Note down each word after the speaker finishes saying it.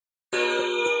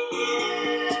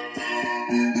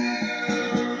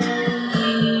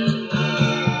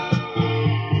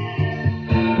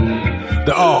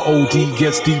R.O.D.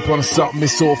 gets deep on something.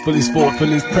 It's all for his fault, for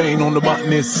his pain on the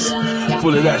buttoness.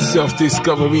 Full of that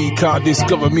self-discovery, can't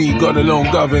discover me, God alone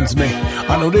governs me.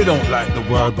 I know they don't like the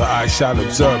word, but I shall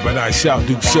observe and I shall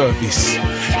do service.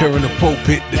 Here in the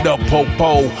pulpit, the dub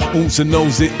po-po, Oomsa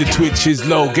knows it, the twitch is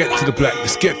low. Get to the black,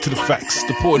 let's get to the facts.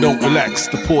 The poor don't relax,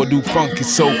 the poor do funky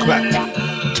soul clap.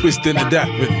 Twist and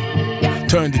adapt rhythm,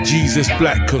 turn to Jesus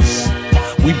black, cause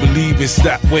we believe it's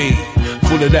that way.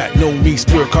 Full of that, know me,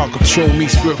 spirit can't control me,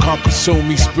 spirit can't console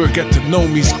me, spirit get to know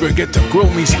me, spirit get to grow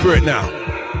me, spirit now.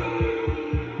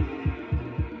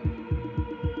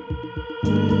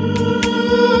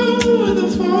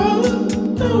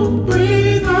 Don't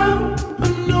breathe out, I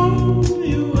know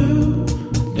you will.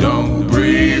 Don't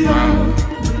breathe out,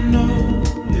 I know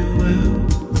you will.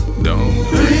 don't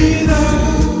Breathe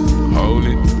out. hold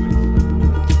it.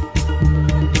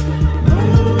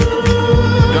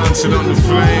 Dancing on the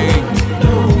flame.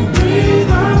 Don't breathe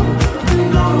out, I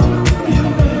know you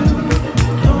will.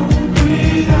 Don't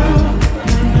breathe out,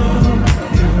 I know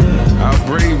you will. How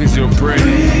brave is your brain?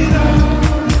 Breathe out.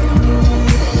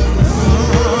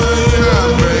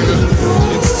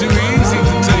 It's too easy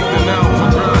to take the now for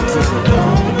granted.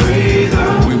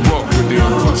 We walk with the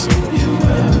impossible.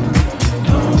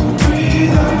 Don't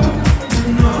breathe out, I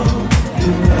know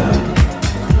you will.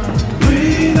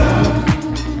 Breathe out.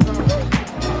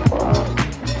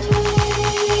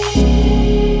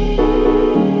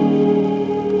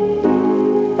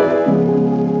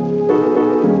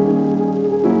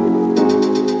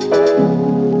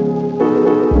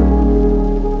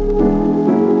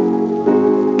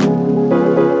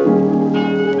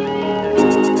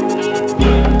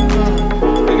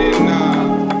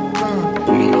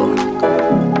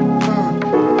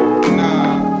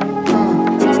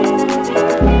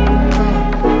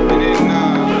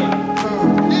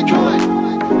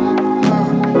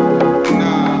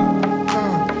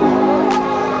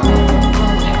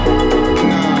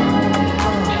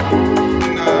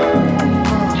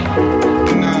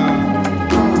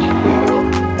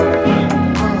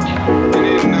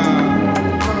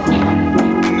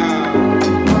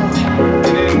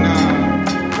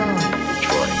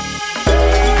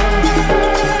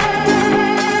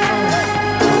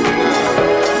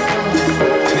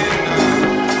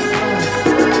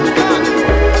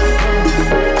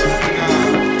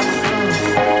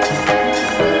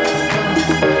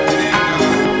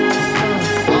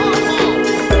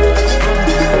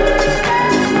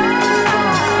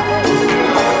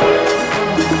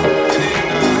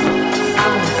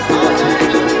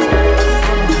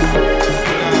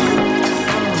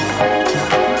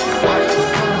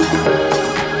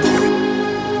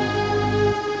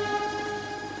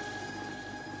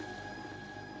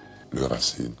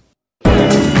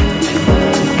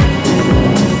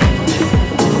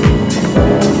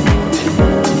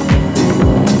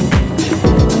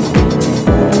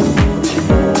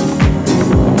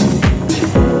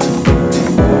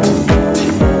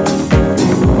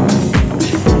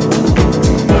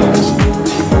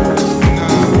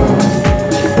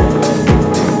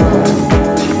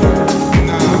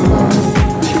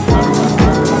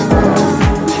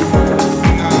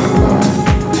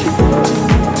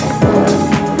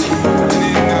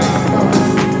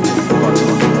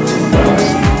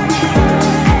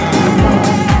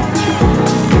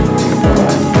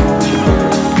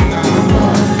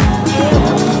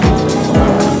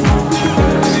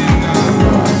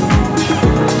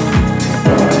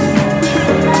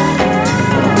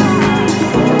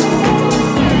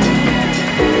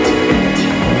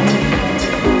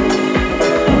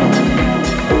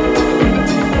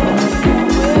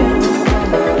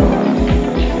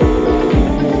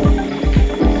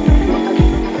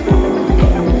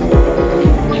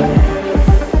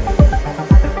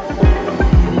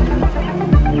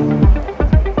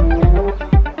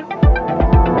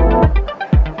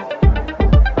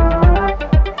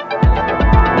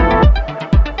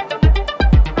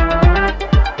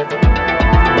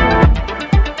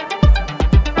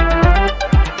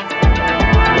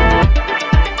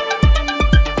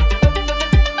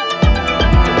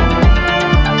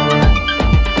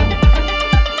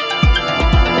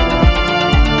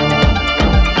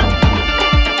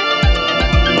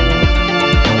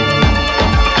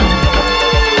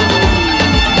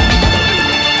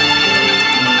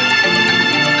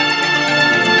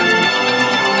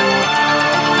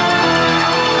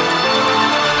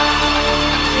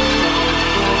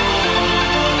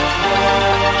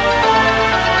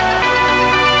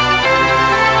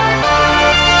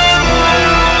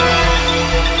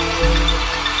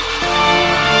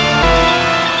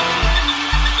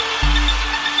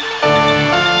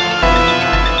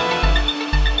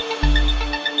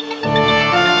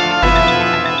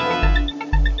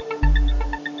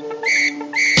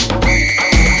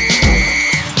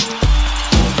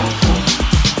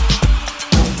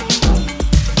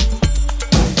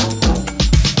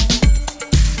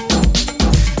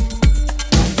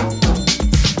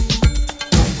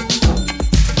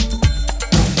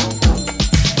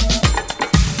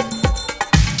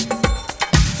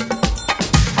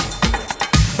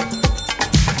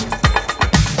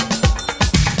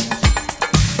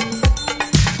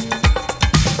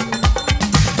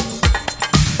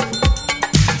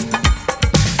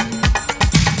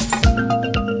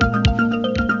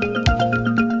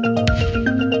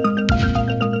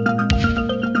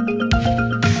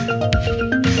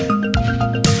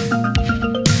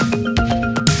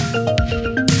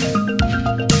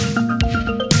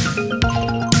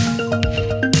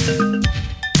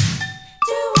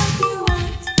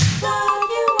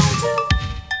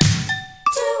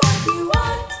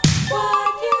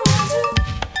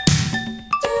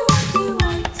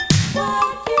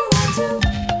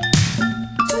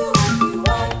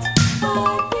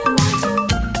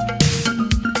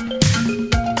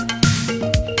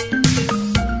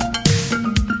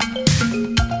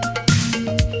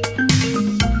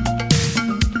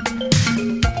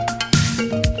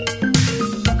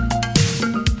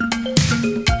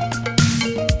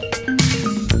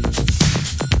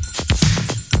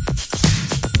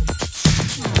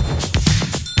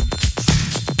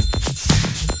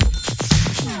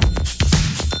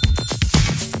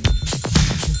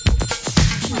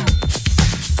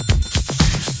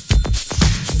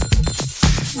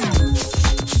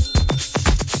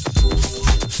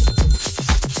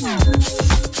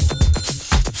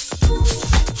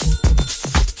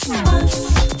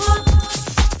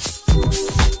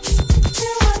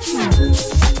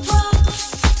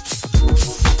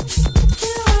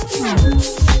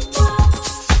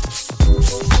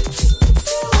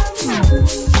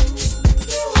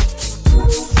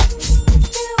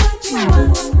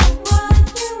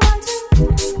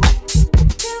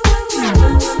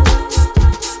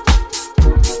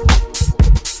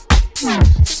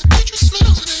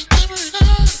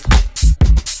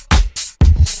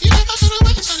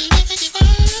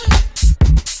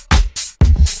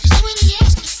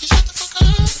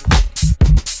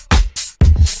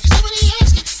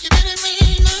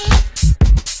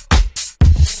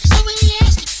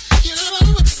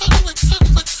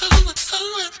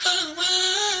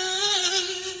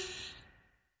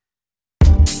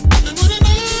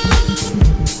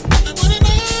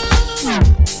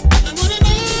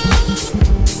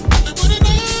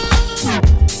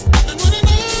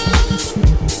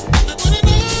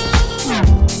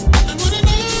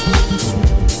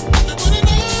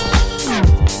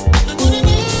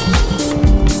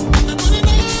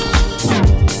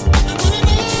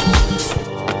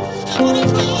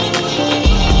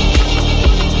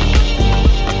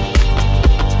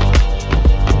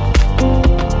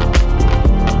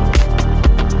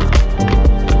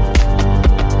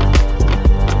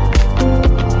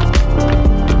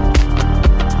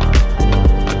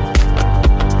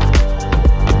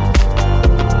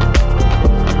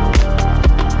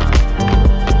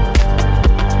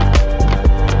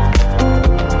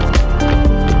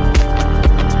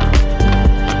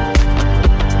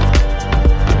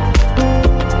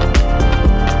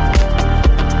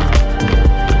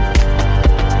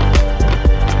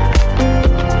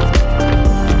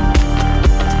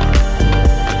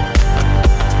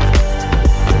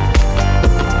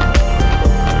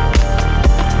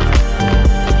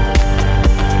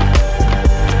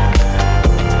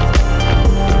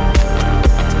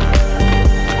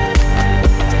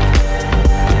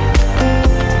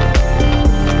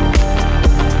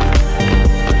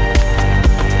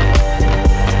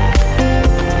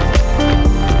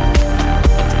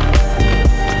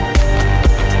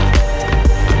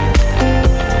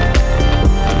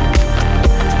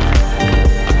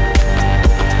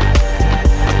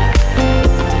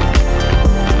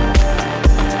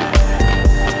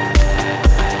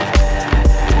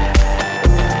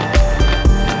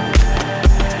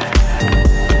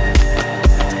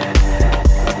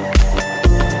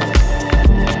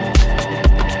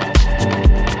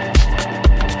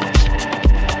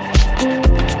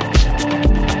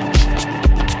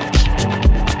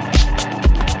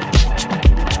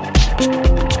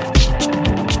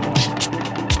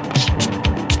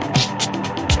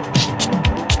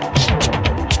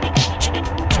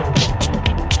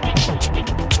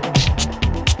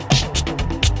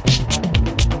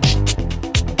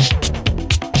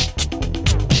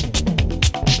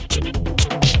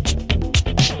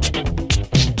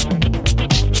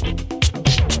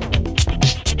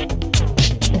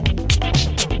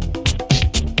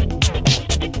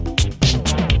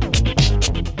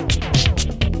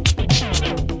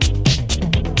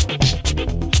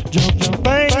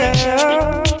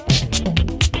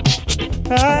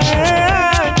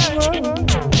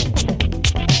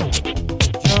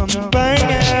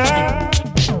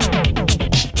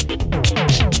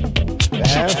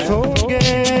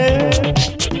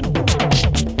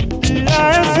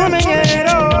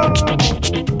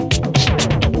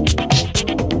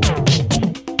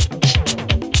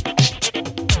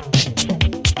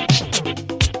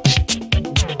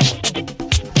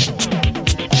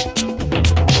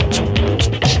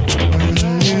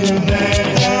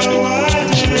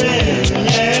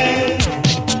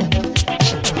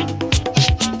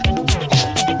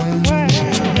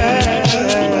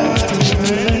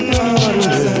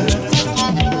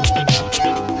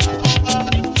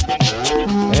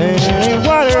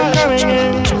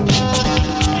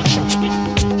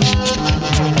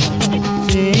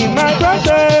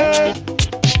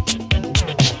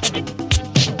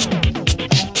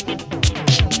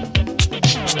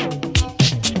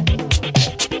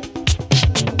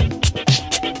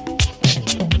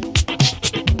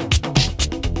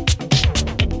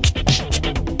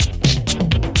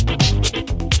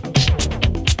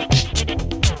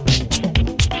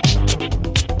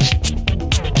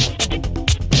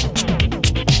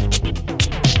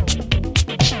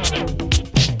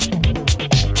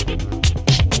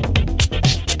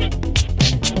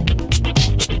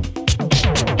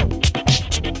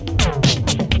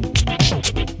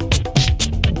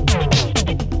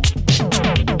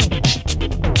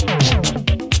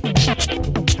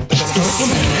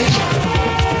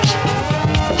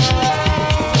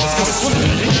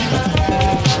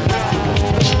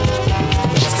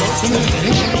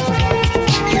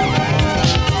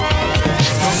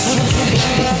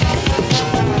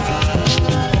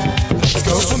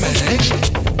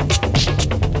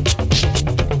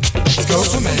 go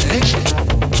swimming.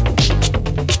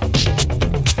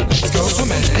 Let's go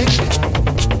swimming.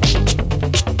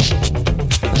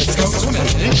 Let's go swimming.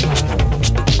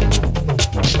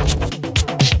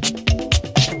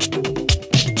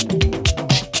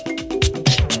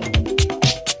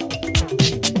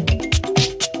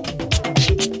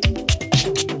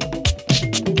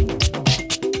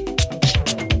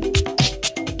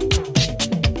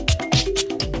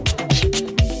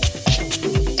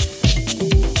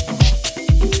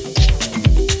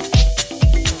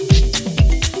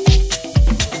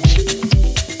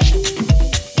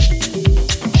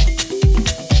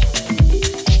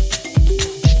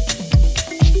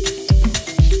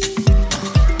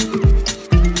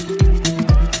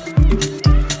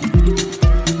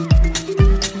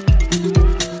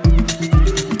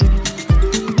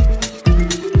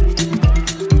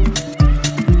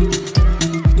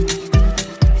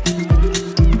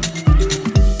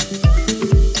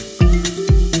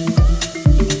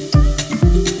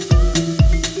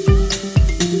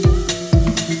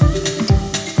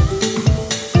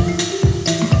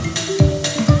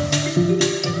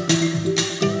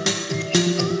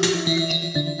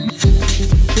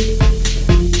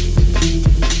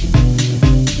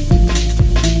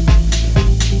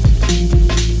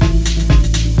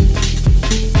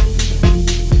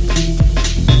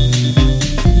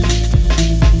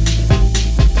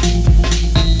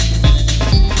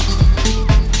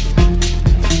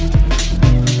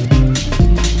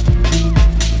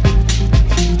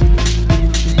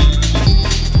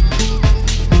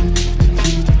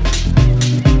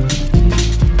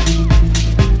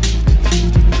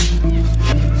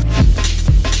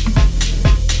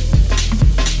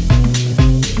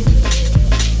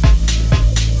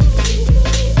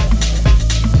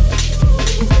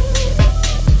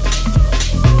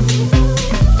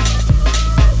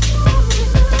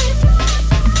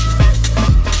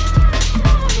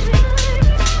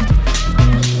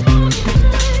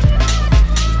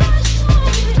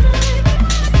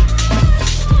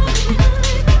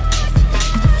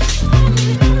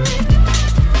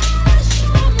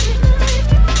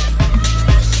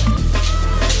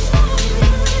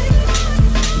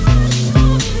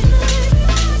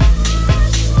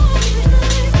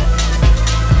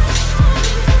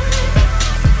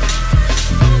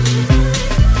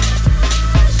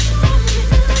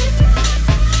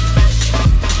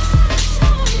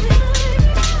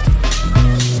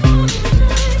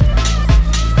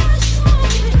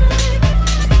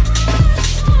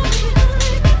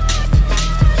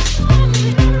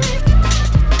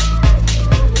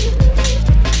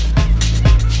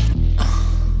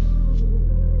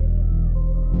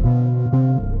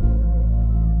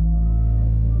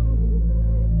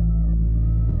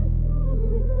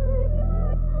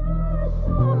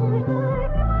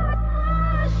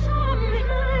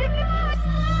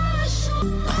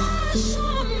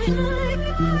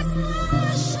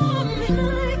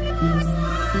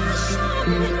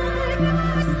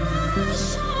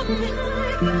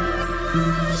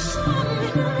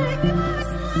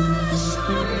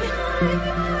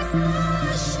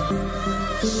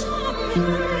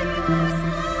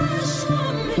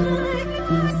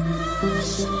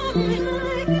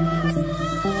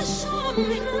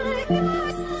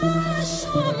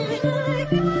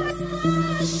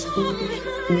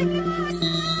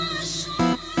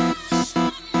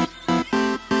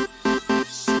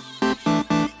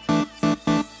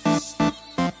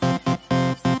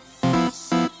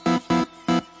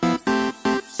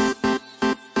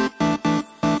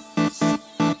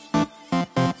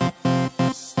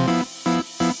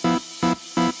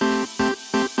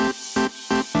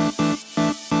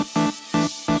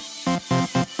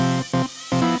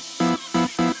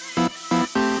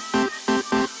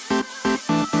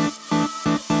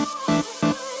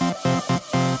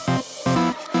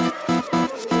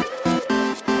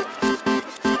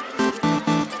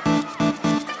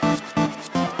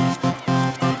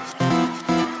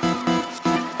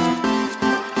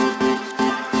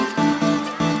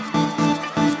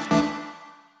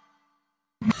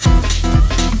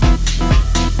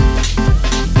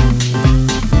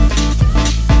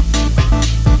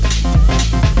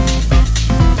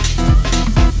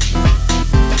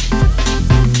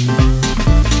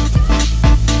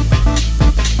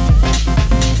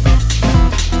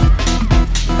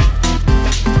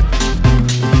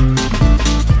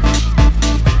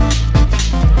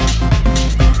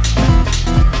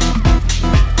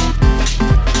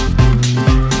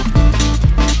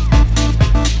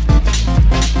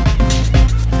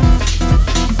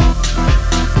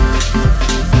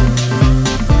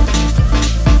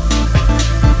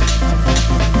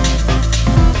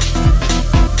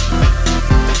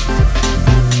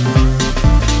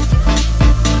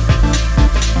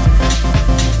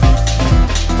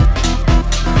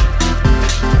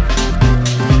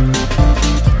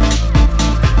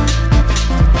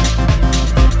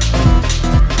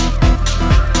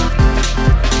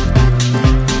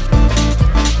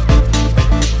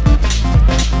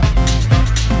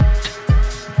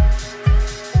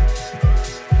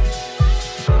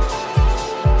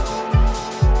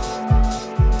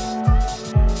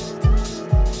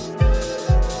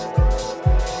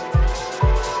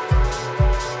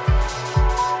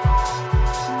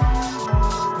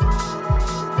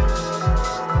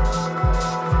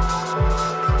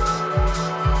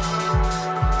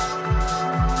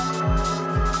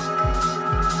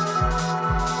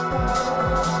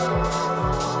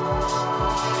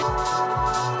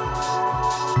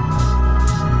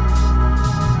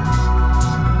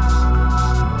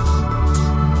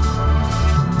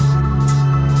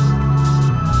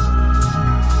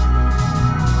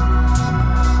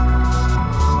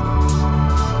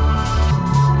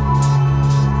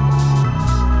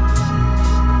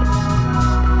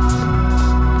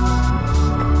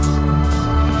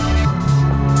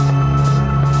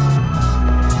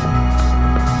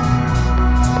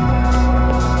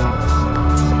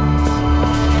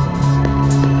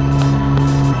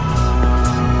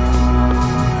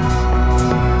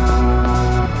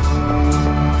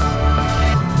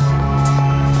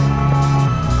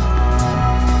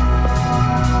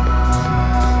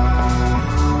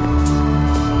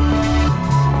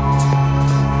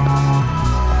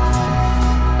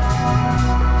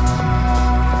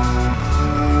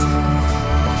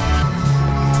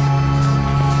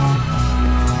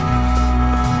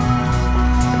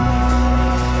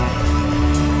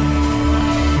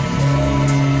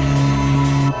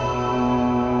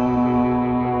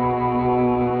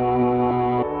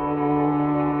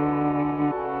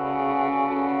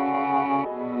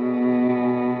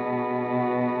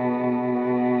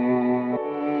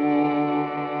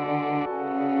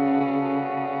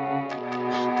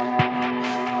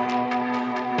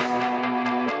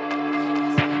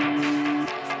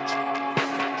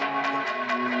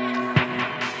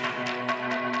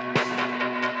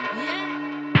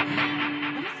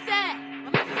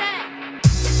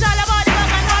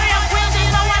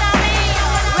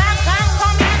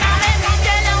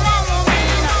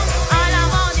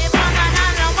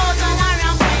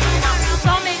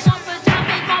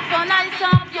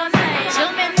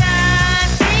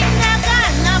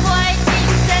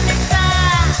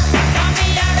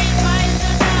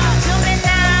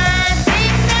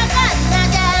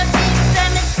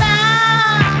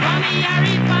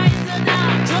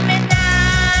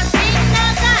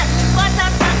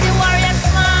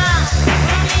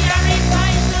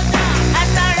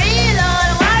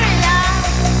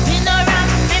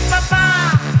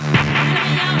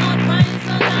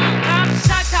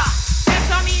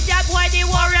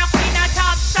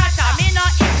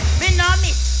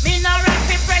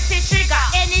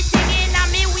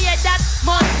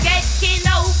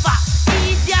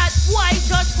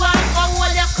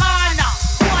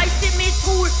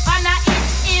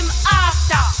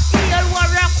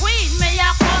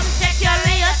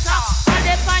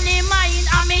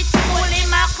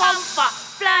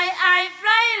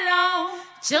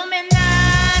 Show me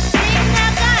nothing, no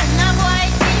gun, no boy,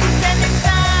 things and the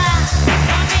star.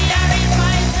 Show me a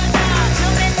revive the dog. Show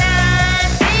me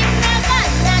nothing, no gun,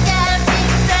 no girl,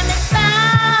 things and the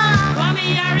star. Show me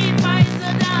a revive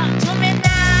the dog. Show me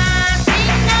nothing,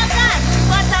 no gun,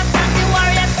 but I'm from the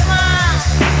warrior smart.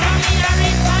 Show me a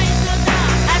revive the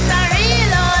dog. As a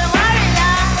real old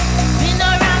warrior, me no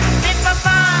run, me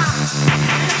papa. Show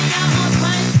me a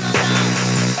revive the dog.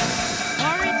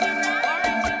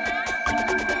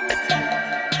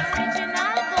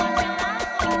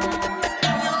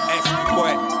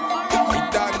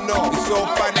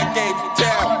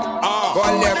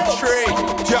 Volume 3,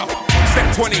 yeah.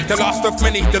 Step 20, the last of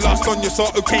many. The last on you saw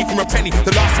who came from a penny.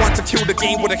 The last one to kill the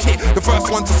game with a hit. The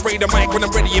first one to spray the mic when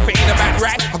I'm ready. If it ain't about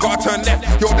right, I gotta turn left.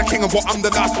 You're the king of what, I'm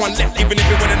the last one left. Even if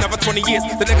it went another 20 years,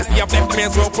 the legacy I've left, may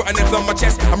as well put an X on my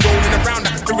chest. I'm rolling around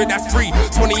like a spirit that's free.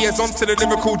 20 years on to the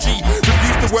lyrical G.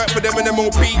 Refuse to work for them in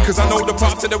MOP, cause I know the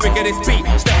path to the wickedest beat.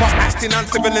 Step up acting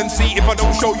uncivil and see if I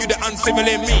don't show you the uncivil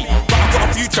in me. But I've got a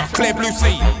future, clear blue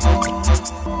sea.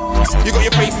 You got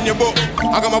your face in your book,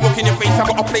 I got my book in your face. I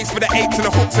got a place for the 8s and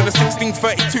the hooks and the 16,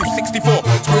 32, 64.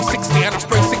 Spray 60 and I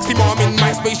spray 60 more. I'm in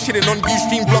MySpace shitting on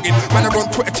Ustream blogging. Man, I run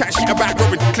Twitter chat shit about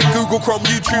Robin. Click Google Chrome,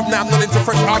 YouTube, now I'm not into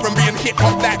fresh R&B and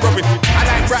hip-hop like Robin. I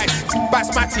like rice,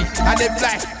 basmati, I live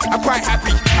life, I'm quite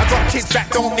happy. I got kids that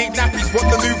don't need nappies.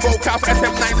 Want the new vocal for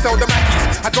SM9, sell the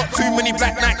Mackies. I got too many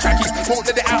black night trackies, won't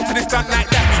let it out to this done like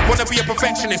that. Wanna be a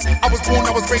perfectionist, I was born,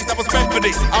 I was raised, I was meant for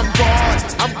this. I'm gone,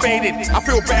 I'm faded, I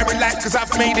feel better in life cause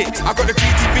I've made it. I got the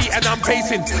GTV and I'm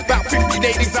pacing, about 50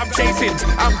 ladies I'm chasing.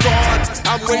 I'm gone,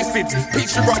 I'm wasted,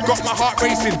 Picture Rock got my heart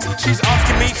racing. She's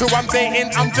asking me who I'm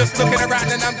dating, I'm just looking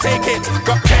around and I'm taking.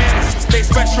 Got pens, they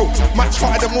special, much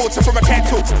hotter than water from a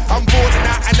kettle. I'm boarding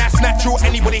out and that's natural,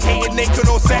 anybody hating they can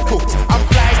all settle. I'm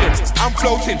flying, I'm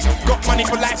floating, got money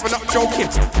for life, I'm not joking.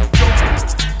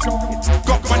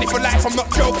 Got money for life, I'm not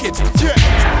joking. Yeah.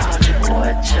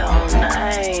 What's your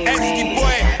name? Eddie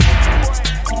boy.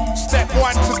 Step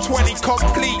 1 to 20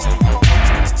 complete.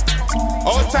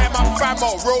 All time I'm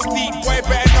famo, roll deep, boy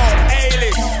better know.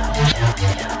 A-list.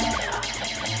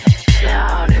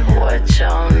 Clouded, what's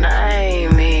your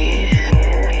name is?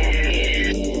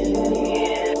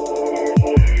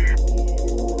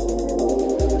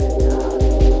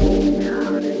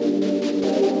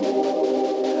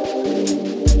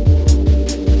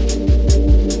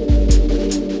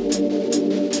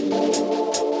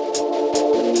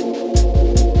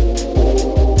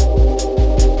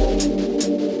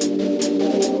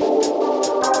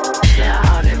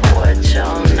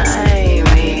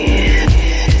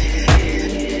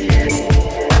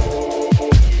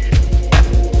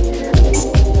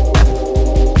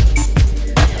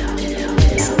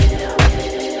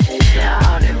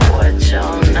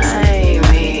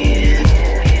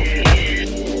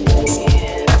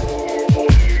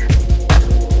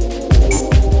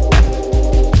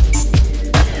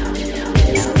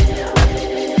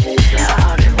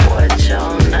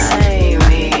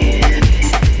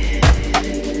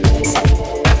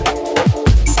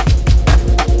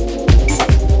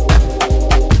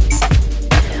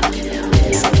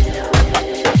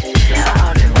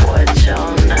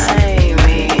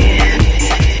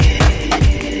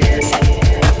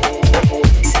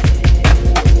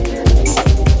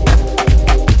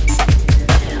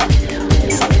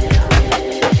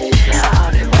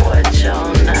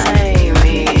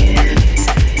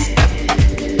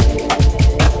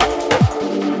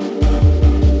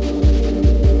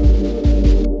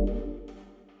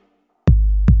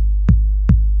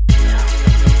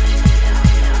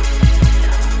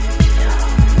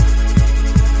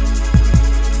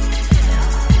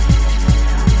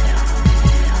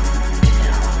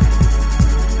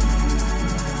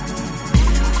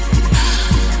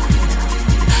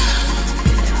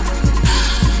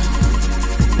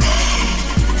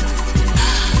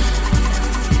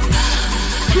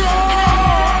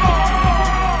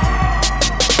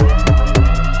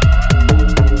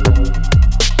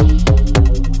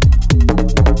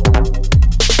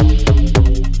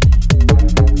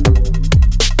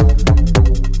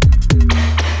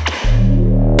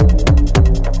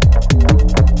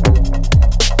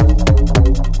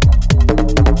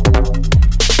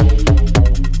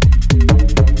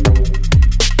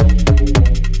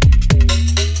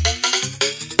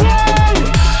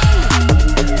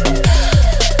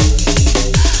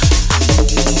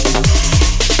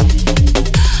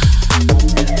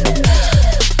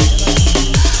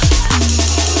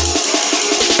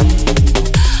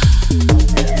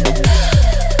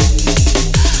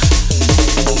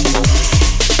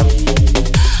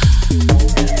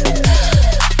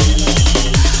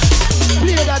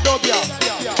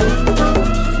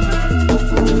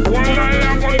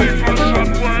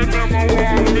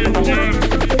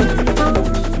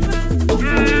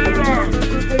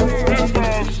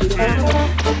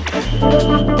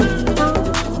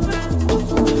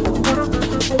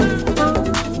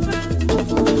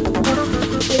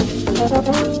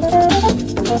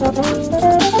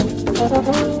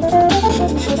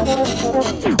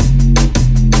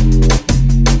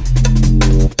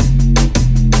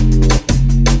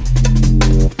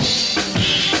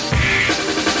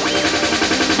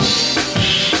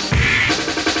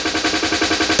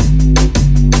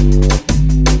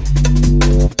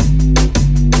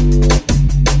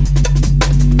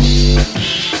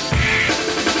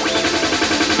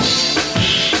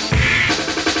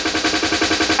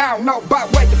 I don't know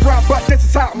about where you from, but this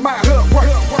is how my hood work.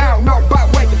 I don't know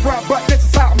about where you from, but this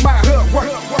is how my hood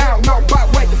work. I don't know about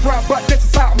where you from, but this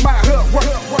is how my hood work.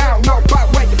 I don't know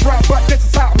about where you from, but this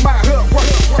is how my hood work.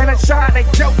 And I shine they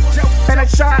joke, and I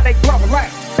shine they blow a light,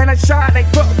 and I shine they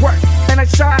footwork, and I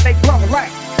shine they blow a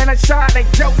light, and I shine they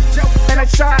joke, and I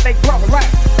shine they blow a light,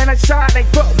 and I shine they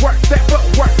footwork, that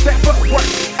footwork, that footwork.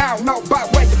 I don't know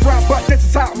about where you from, but this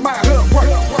is how my hood work.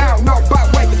 I don't know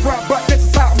about where you from, but this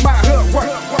is how my hood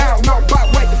work. I don't know about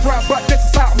where you from, but this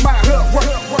is how my hood work.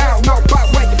 I don't know about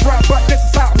where you from, but this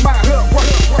is how my hood work.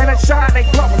 And I shine they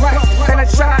blow a light, and I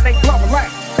shine they blow a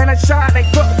light, and I shine they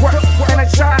footwork, and I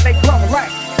shine they blow a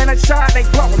light, and I shine they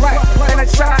blow a light, and I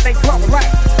shine they blow a light,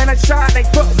 and I shine they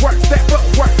footwork.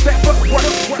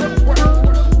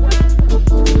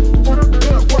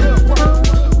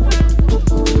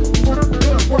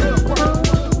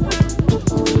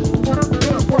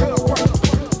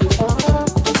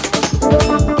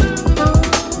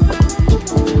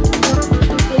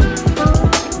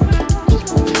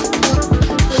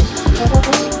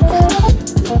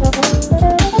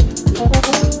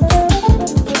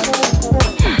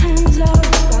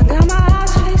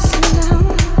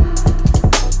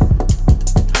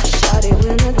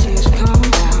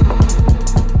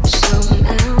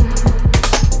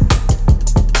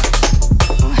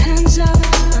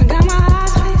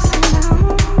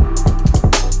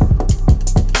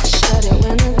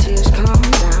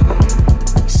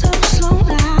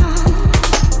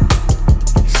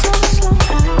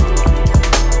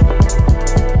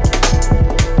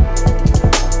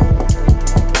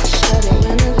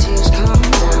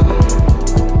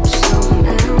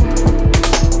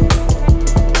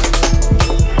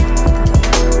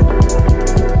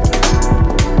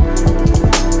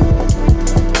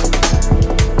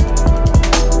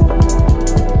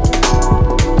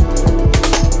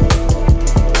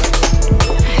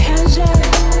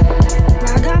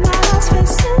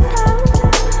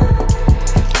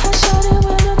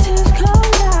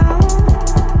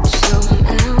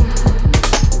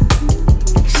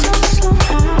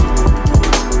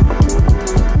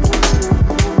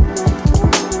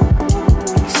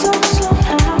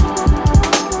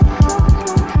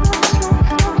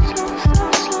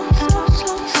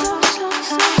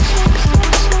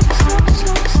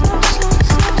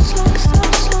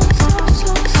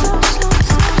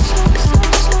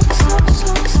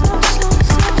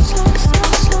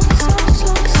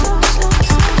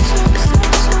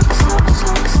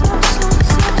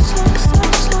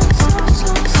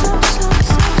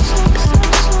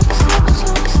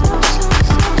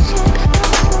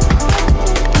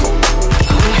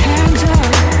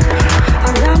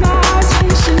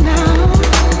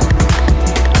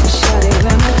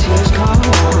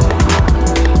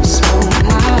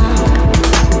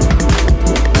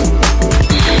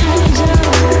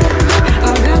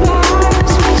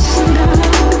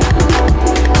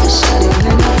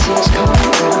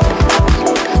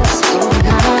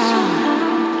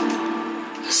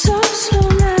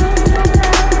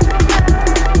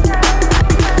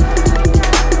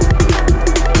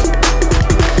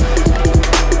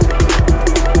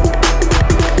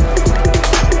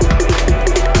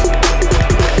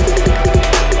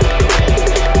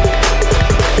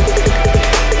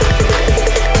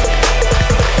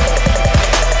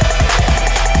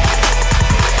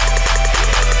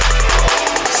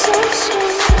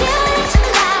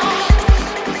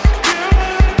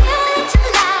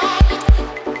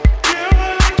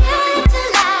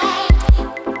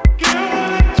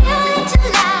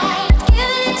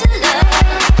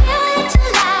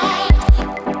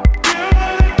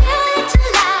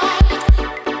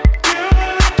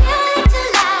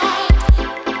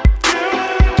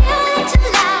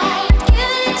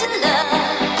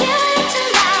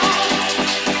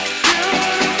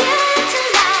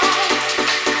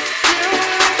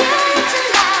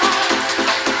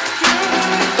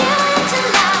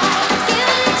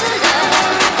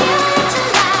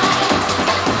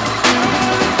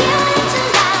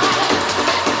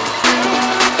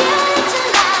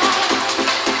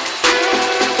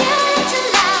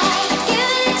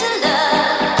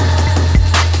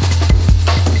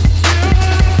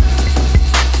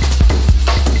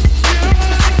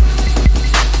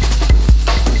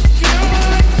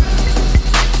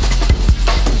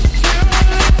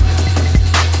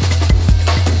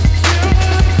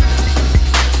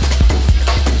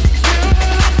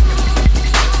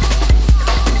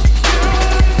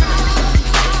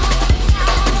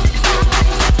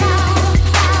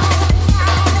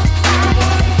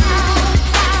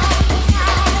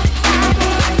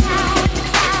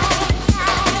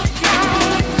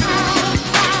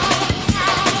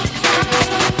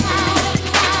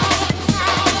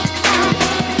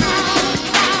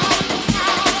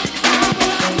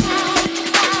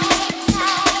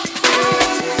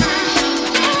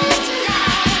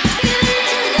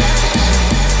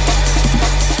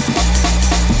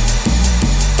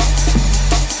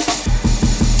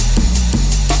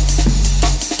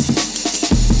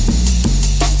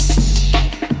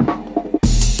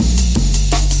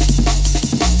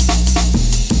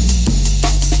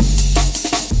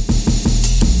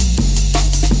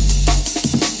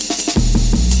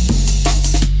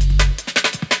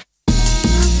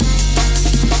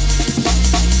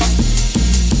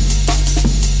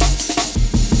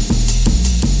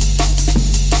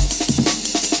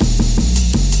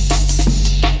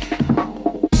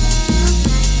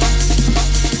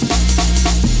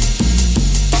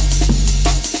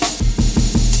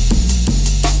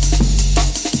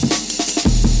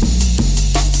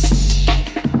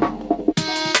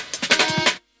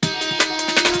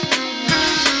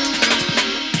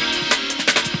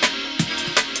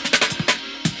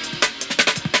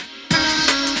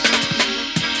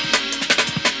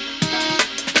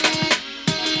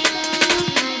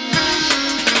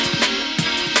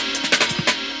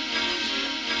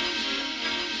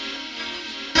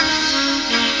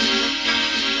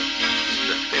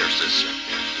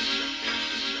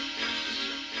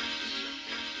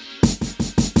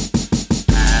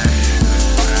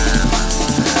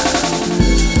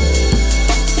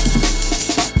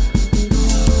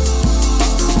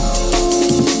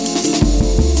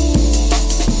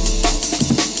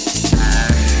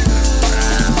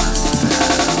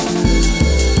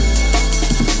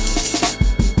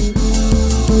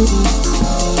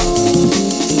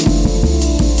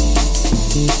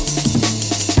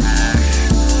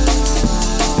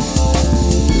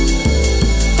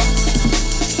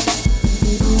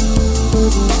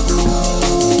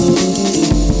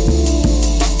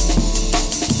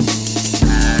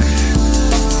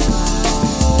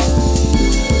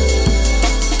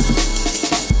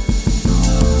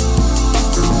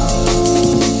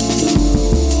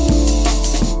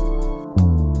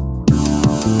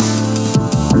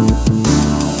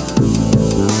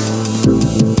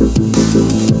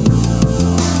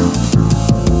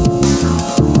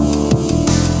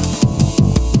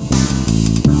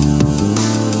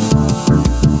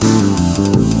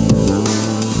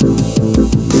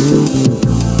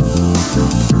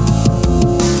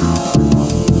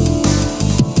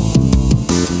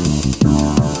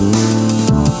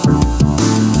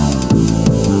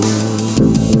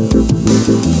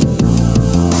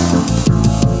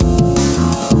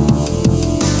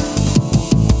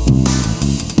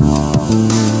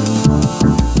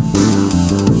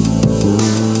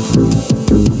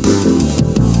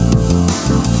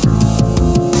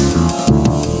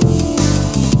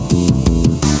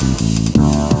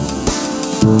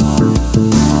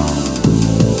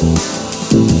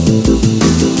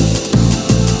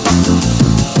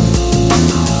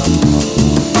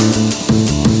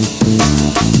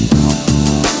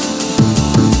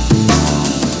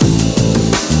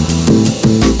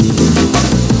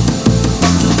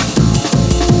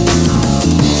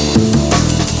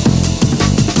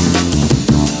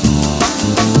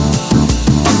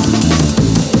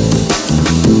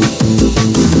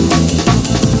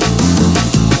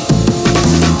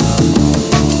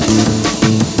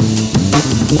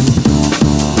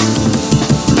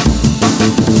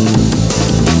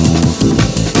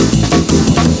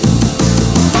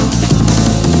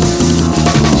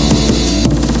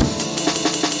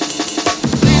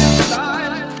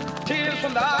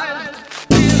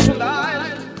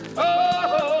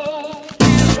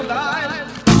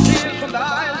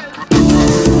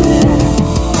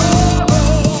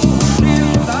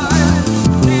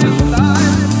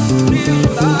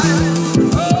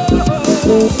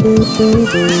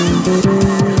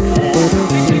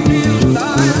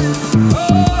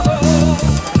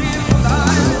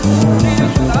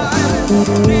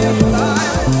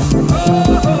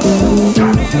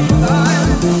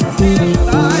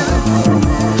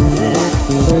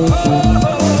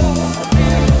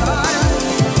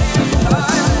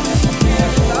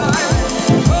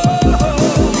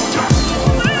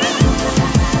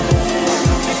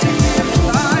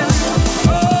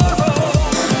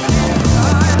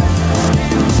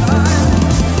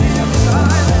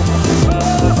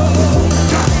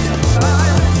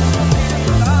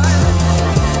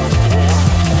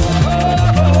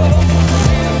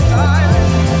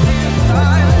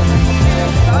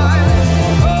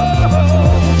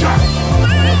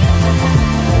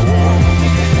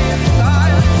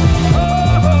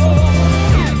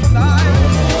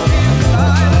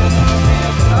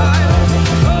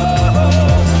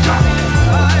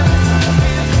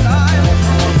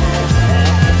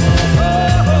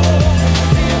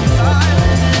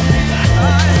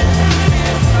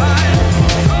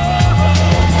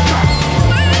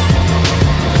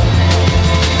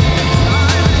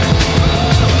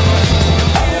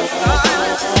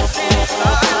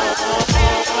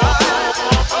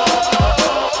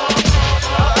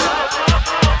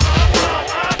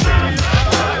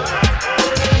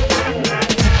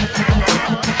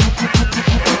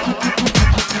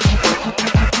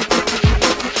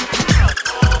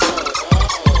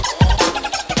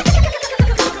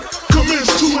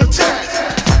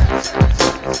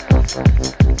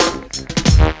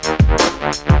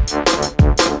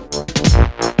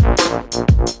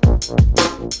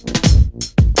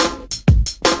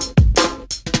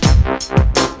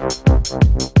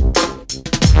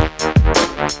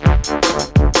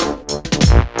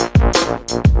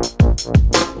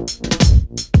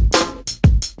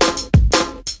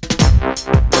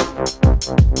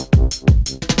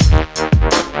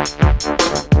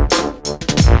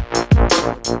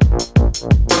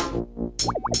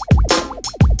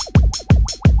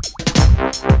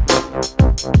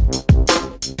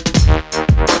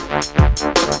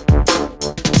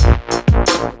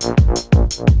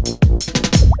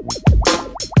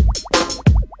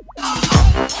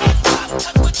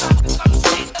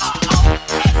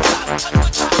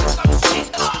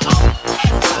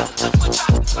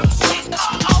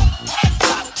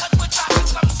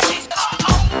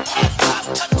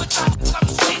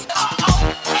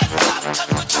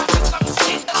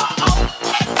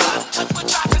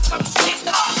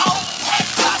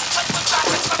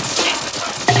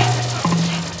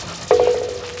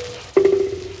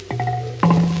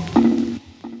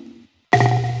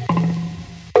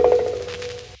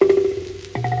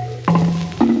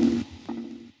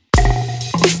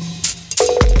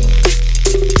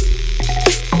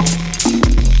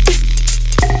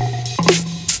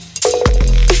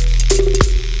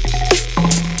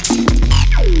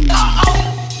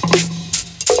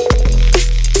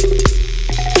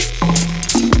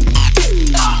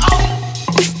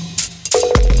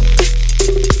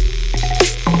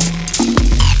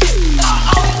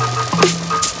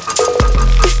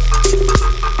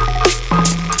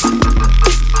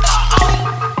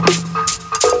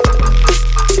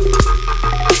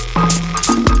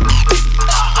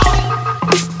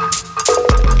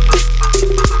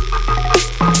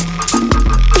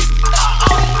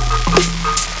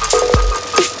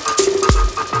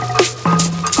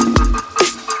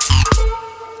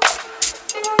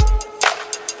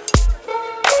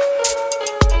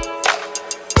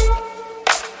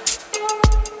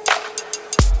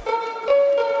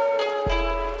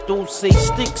 Say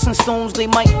sticks and stones, they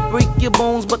might break your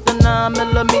bones, but the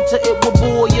 9mm, it will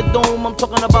bore your dome. I'm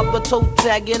talking about the toe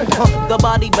tagging, the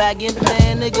body bagging.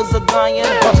 Man, niggas are dying,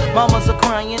 mamas are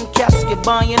crying, casket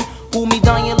buying. Who me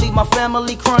dying, leave my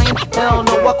family crying. Hell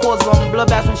no, I cause them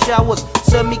bloodbaths and showers.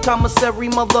 Semi-commissary,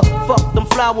 motherfuck them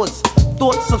flowers.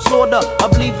 Thoughts of slaughter,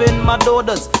 of leaving my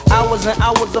daughters. Hours and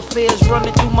hours of fears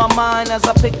running through my mind as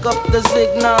I pick up the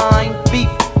Zig 9. Beef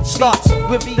starts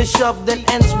with the shove, then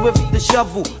ends with the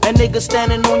shovel. And niggas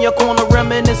standing on your corner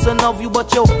reminiscing of you,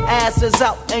 but your ass is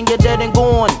out and you're dead and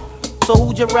gone. So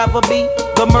who'd you rather be,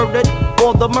 the murdered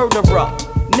or the murderer?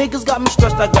 Niggas got me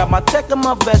stressed, I got my tech in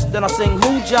my vest, then I sing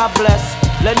who job bless,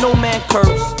 let no man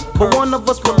curse. But one of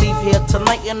us will leave here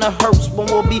tonight in a hearse, when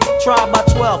we'll be tried by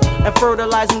 12 and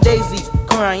fertilizing daisies,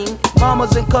 crying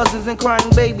mamas and cousins and crying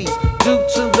babies, due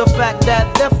to the fact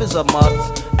that death is a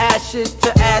must. Ashes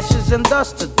to ashes and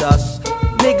dust to dust.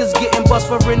 Niggas getting bust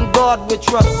for in God with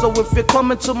trust. So if you're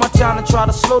coming to my town and try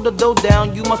to slow the dough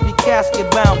down, you must be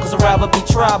casket bound, cause I'd rather be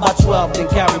tried by 12 than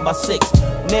carried by 6.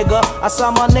 Nigga, I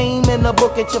saw my name in the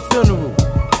book at your funeral.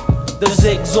 The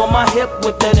zigs on my hip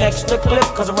with that extra clip,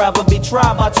 cause I'd rather be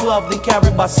tried by 12 than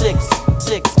carried by 6.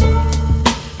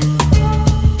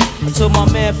 Until my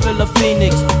man Philip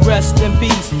Phoenix, rest in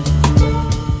peace.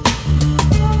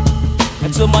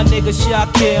 Until my nigga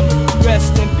Shakim,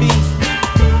 rest in peace.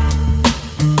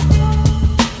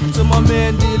 Until my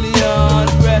man DeLeon,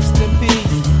 rest in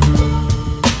peace.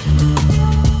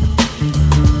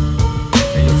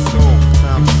 Hey, yo, Storm,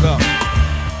 time's up.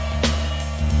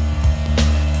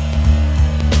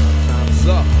 Time's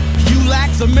up. You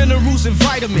lack the minerals and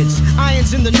vitamins,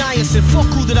 irons in the niacin. Fuck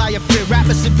who that I fear.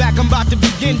 Rappers sit back, I'm about to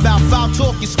begin. Bout foul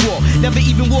talking squall. Never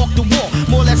even walked the wall.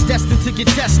 More or less destined to get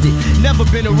tested. Never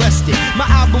been arrested. My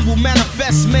album will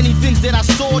manifest many things that I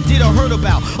saw, did or heard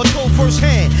about, or told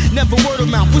firsthand. Never word of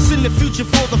mouth. What's in the future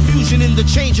for the fusion and the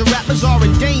change? Your rappers are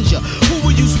in danger. Who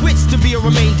will use wits to be a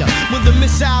remainder when the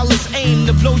missile is aimed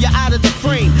to blow you out of the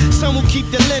frame? Some will keep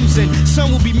their limbs in,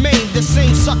 some will be maimed. The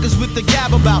same suckers with the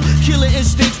gab about killer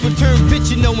instincts return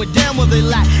bitchin', knowing damn well they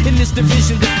lack in this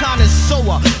division. The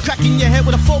connoisseur, cracking your head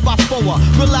with a 4x4.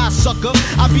 Realize, sucker,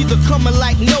 I be the coming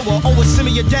like Noah, always simmer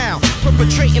you down,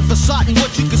 perpetrating facade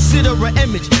what you consider an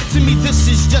image. To me, this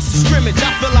is just a scrimmage.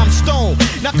 I feel I'm stoned,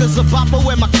 not cause of Boppo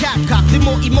and my cap cock. The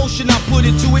more emotion I put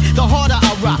into it, the harder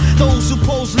I rock. Those who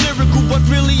pose lyrical but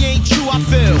really ain't true, I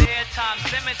feel. Their time's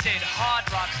limited,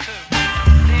 hard rocks too.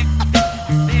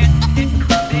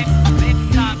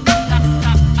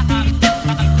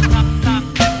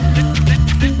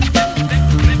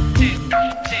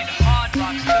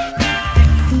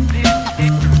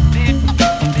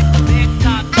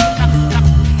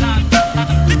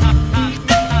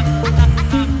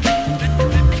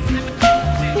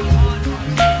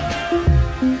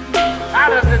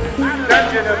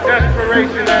 Of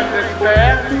desperation and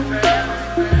despair,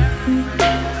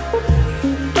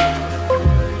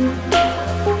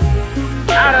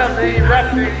 out of the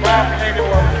erupting volcano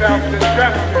of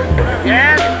self-destruction,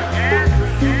 yes,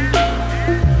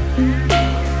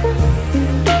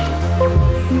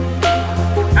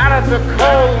 out of the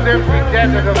cold, empty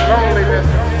desert of loneliness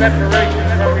and separation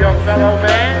from your fellow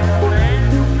man,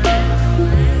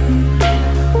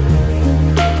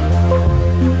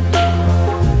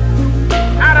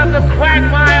 the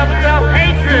quagmire of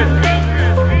self-hatred.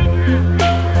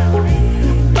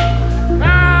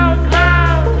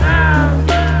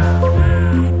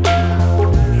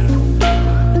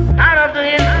 Out of the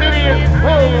insidious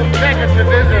pull of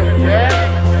negativism, yes.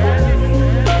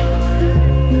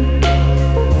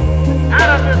 Out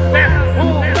of the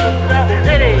cesspool of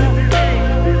self-pity.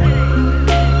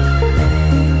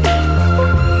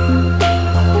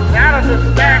 Out of the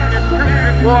stagnant,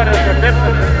 putrid waters of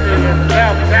impotency and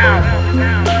self-doubt.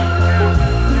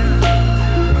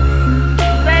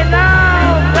 Say no,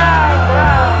 no,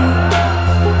 no.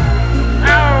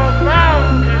 Our love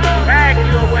can drag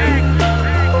you away.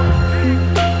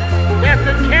 Yes,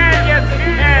 it can, yes, it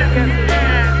can, yes, it can.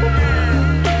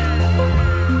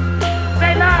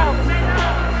 Say no,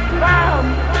 no,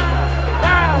 no,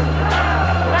 no,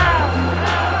 no.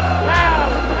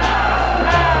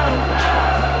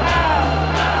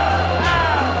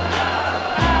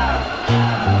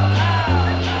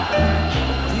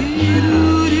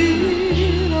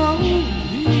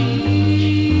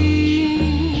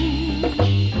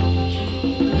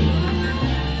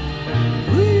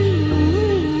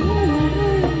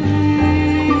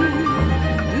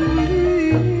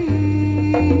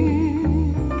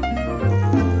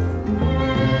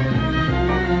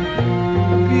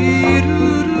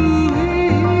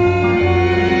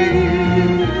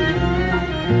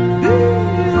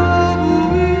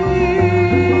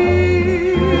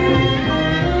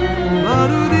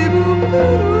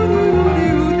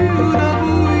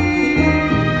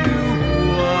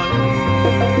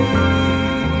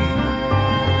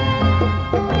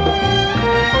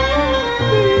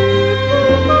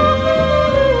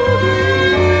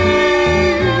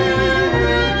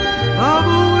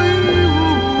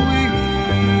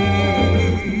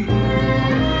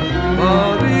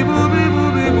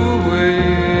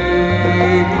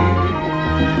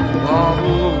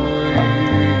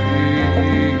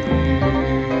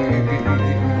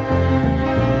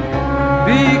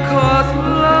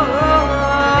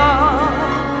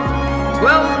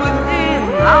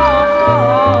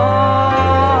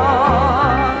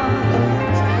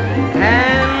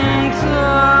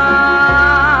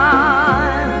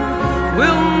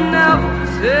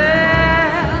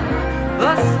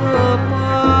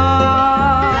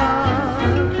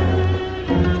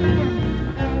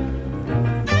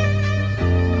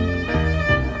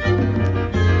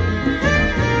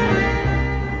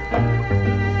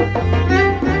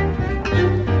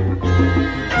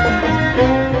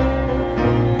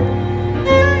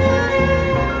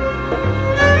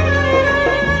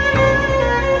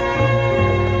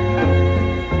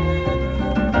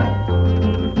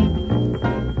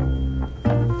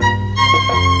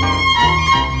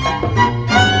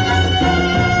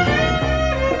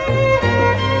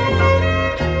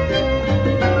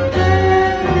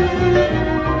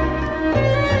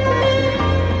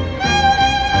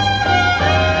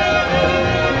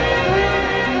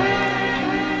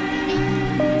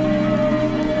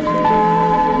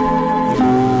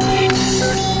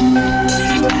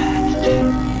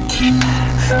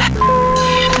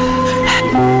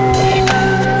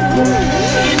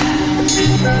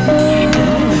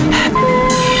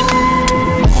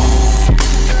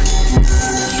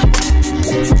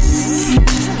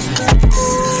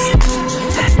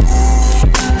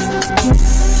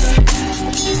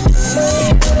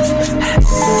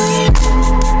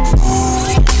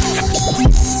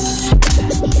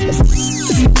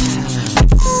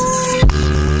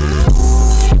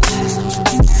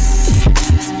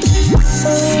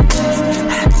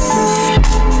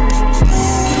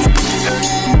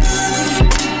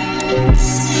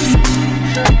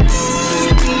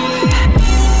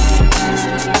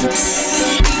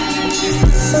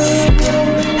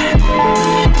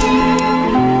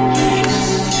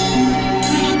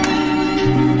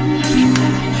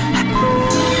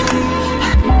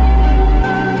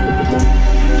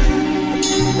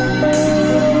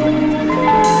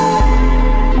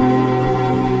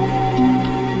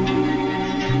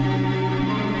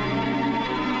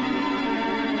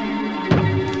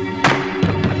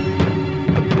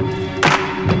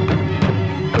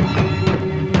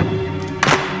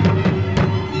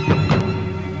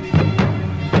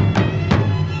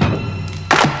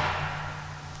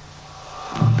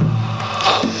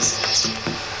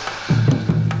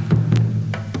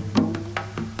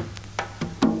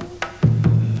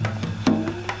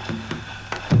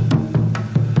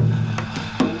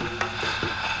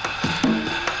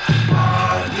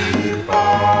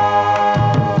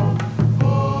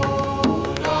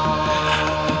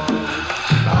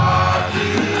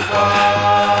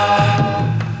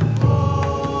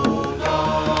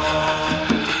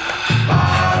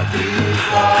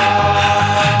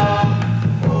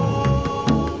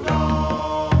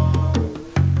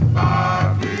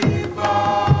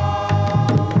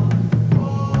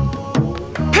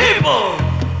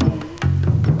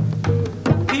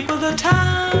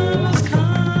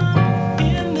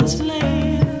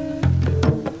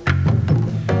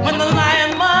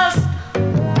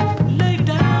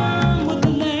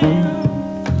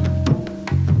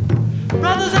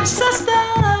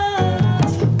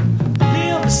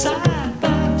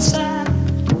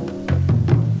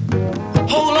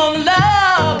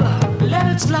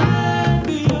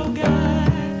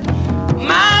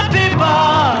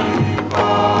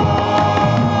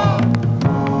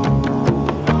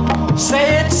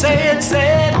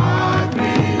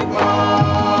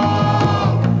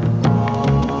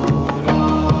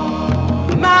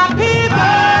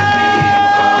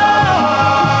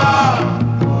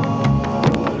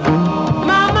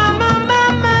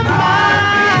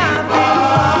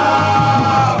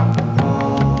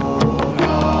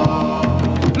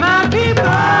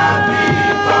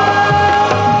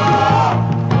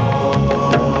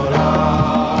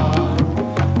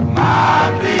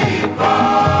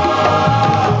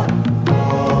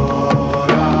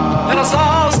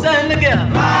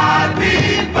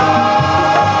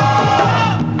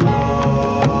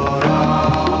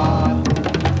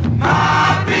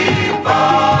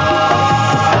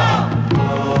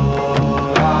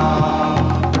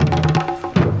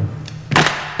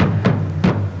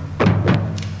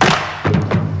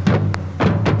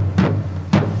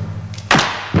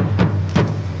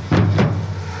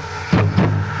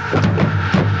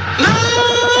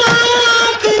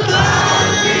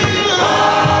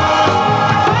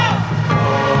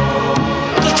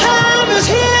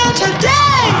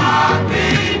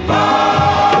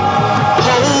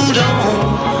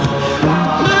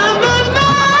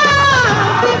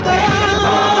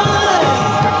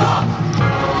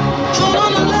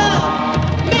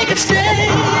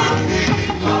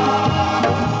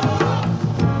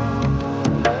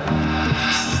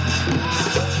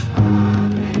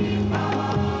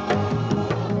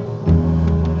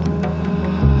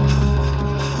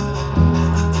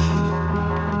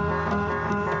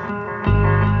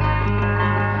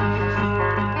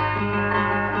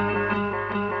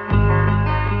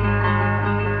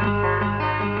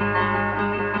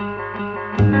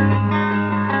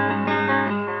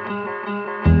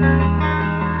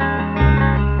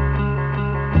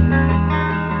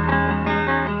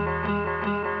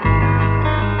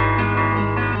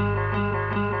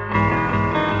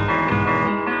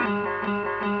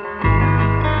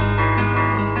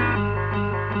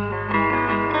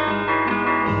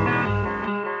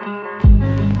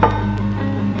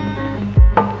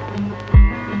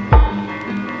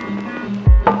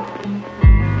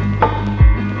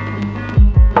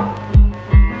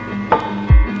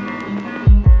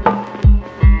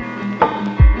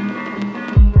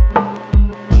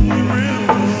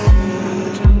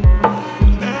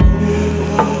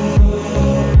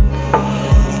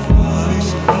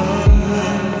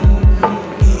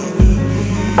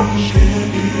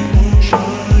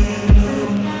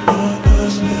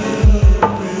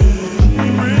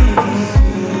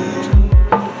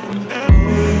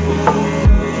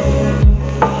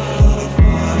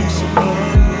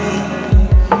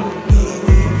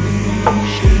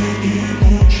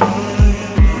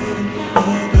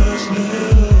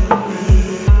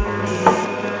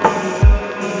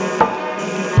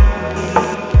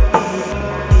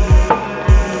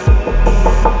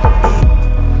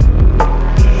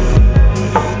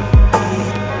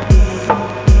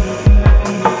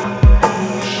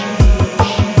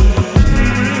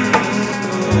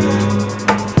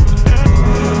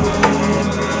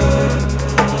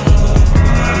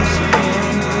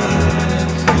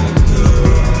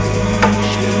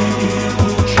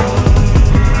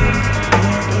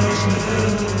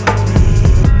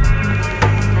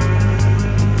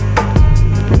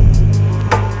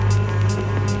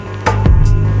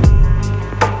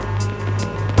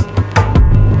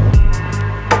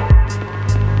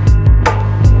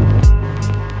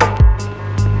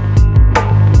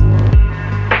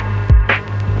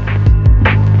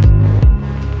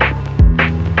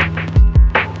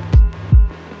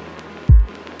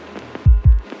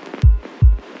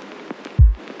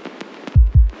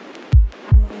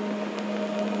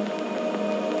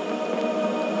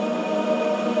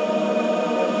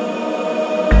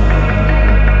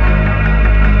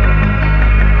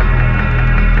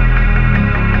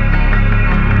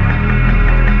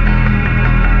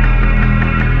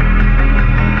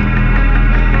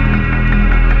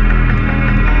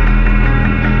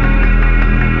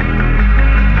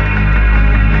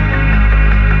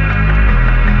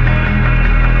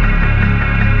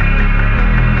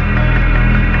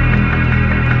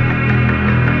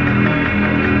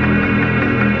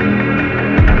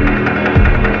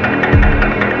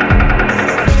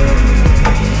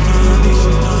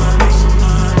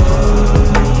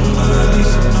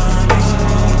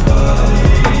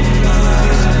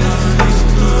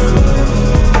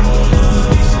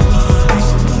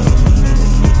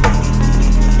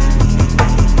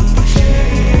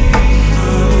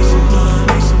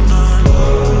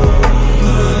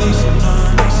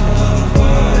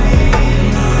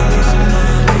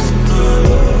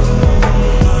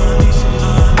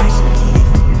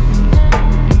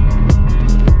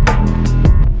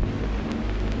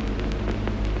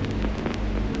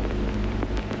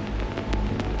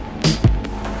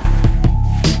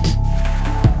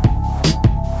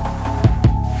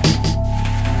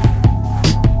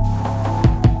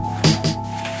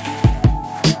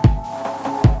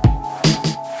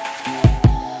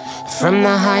 From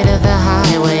the height of the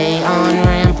highway on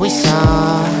ramp we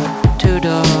saw two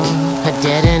dogs,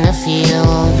 dead in a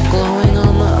field, glowing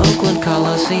on the Oakland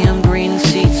Coliseum, green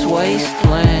seats,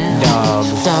 wasteland.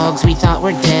 Dogs we thought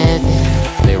were dead.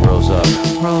 They rose up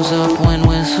when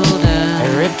whistled at. A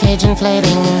ribcage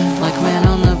inflating, like man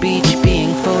on the beach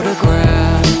being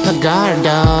photographed. A guard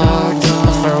dog.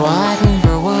 For what?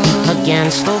 For what?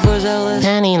 Against overzealous,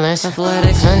 penniless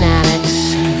athletic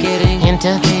fanatics, getting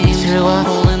into games through a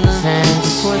hole in the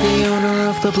fence. For the owner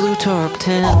of the blue tarp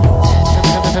tent,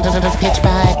 pitched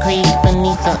by a creek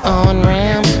beneath the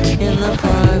on-ramp, in the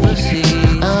privacy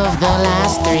of the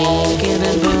last three, skin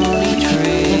and bony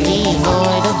tree,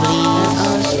 devoid of leaves,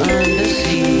 us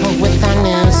undeceived, with our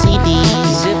new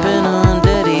CDs, zipping on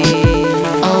Daddy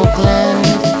Oakland.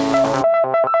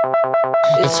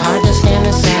 It's hard to stand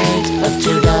the sight of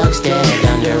two dogs dead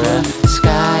under a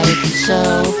sky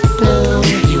so blue.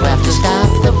 You have to stop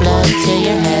the blood to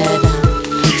your head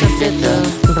to fit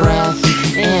the breath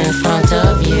in front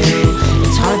of you.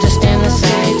 It's hard to stand the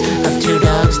sight of two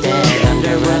dogs dead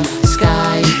under a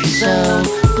sky so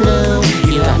blue.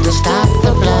 You have to stop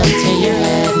the blood to your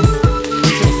head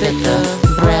to fit the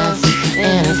breath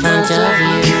in front of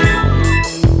you.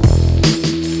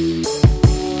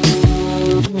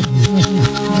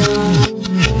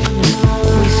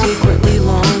 We secretly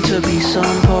long to be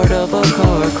some part of a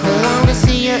car crash. Long to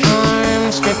see your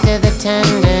arms stripped to the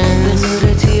tendons, the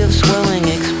nudity of swelling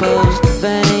exposed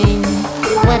vein,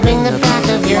 webbing the back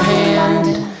of your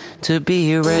hand. To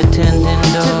be a red tendon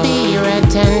dog, To be a red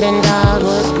tendon dog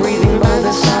was breathing by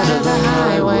the side of the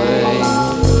highway.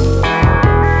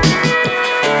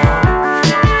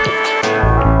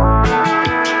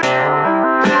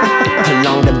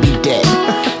 Long to be dead,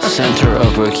 center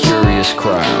of a curious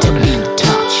crowd, to be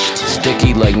touched,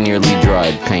 sticky like nearly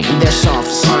dried paint, their soft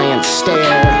science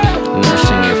stare,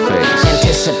 nursing your face,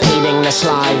 anticipating the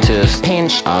slide, tisk,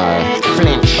 pinch, eye,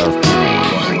 flinch, of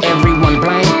pain, everyone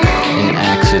blank, an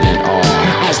accident all,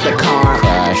 as the car,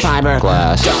 crash, fiber,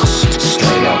 glass, dust,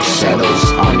 straight up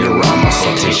settles on your raw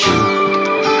muscle tissue.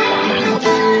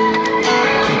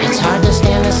 It's hard to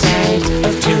stand the sight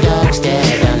of two dogs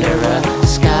dead under a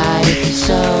sky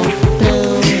so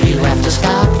blue. You have to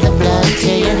stop the blood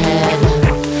to your head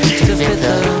to fit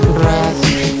the breath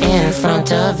in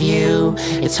front of you.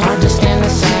 It's hard to stand the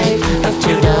sight of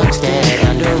two dogs dead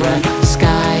under a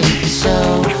sky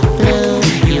so blue.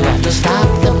 You have to stop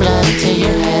the blood to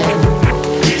your head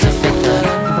to fit the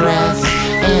breath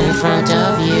in front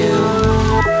of you.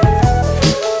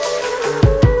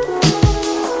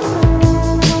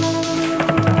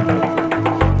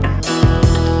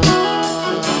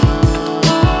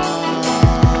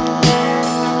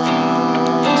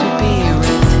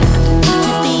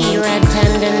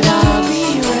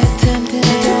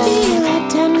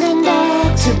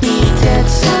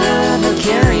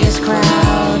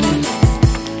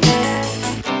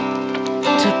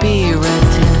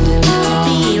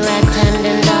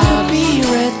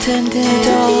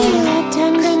 tendon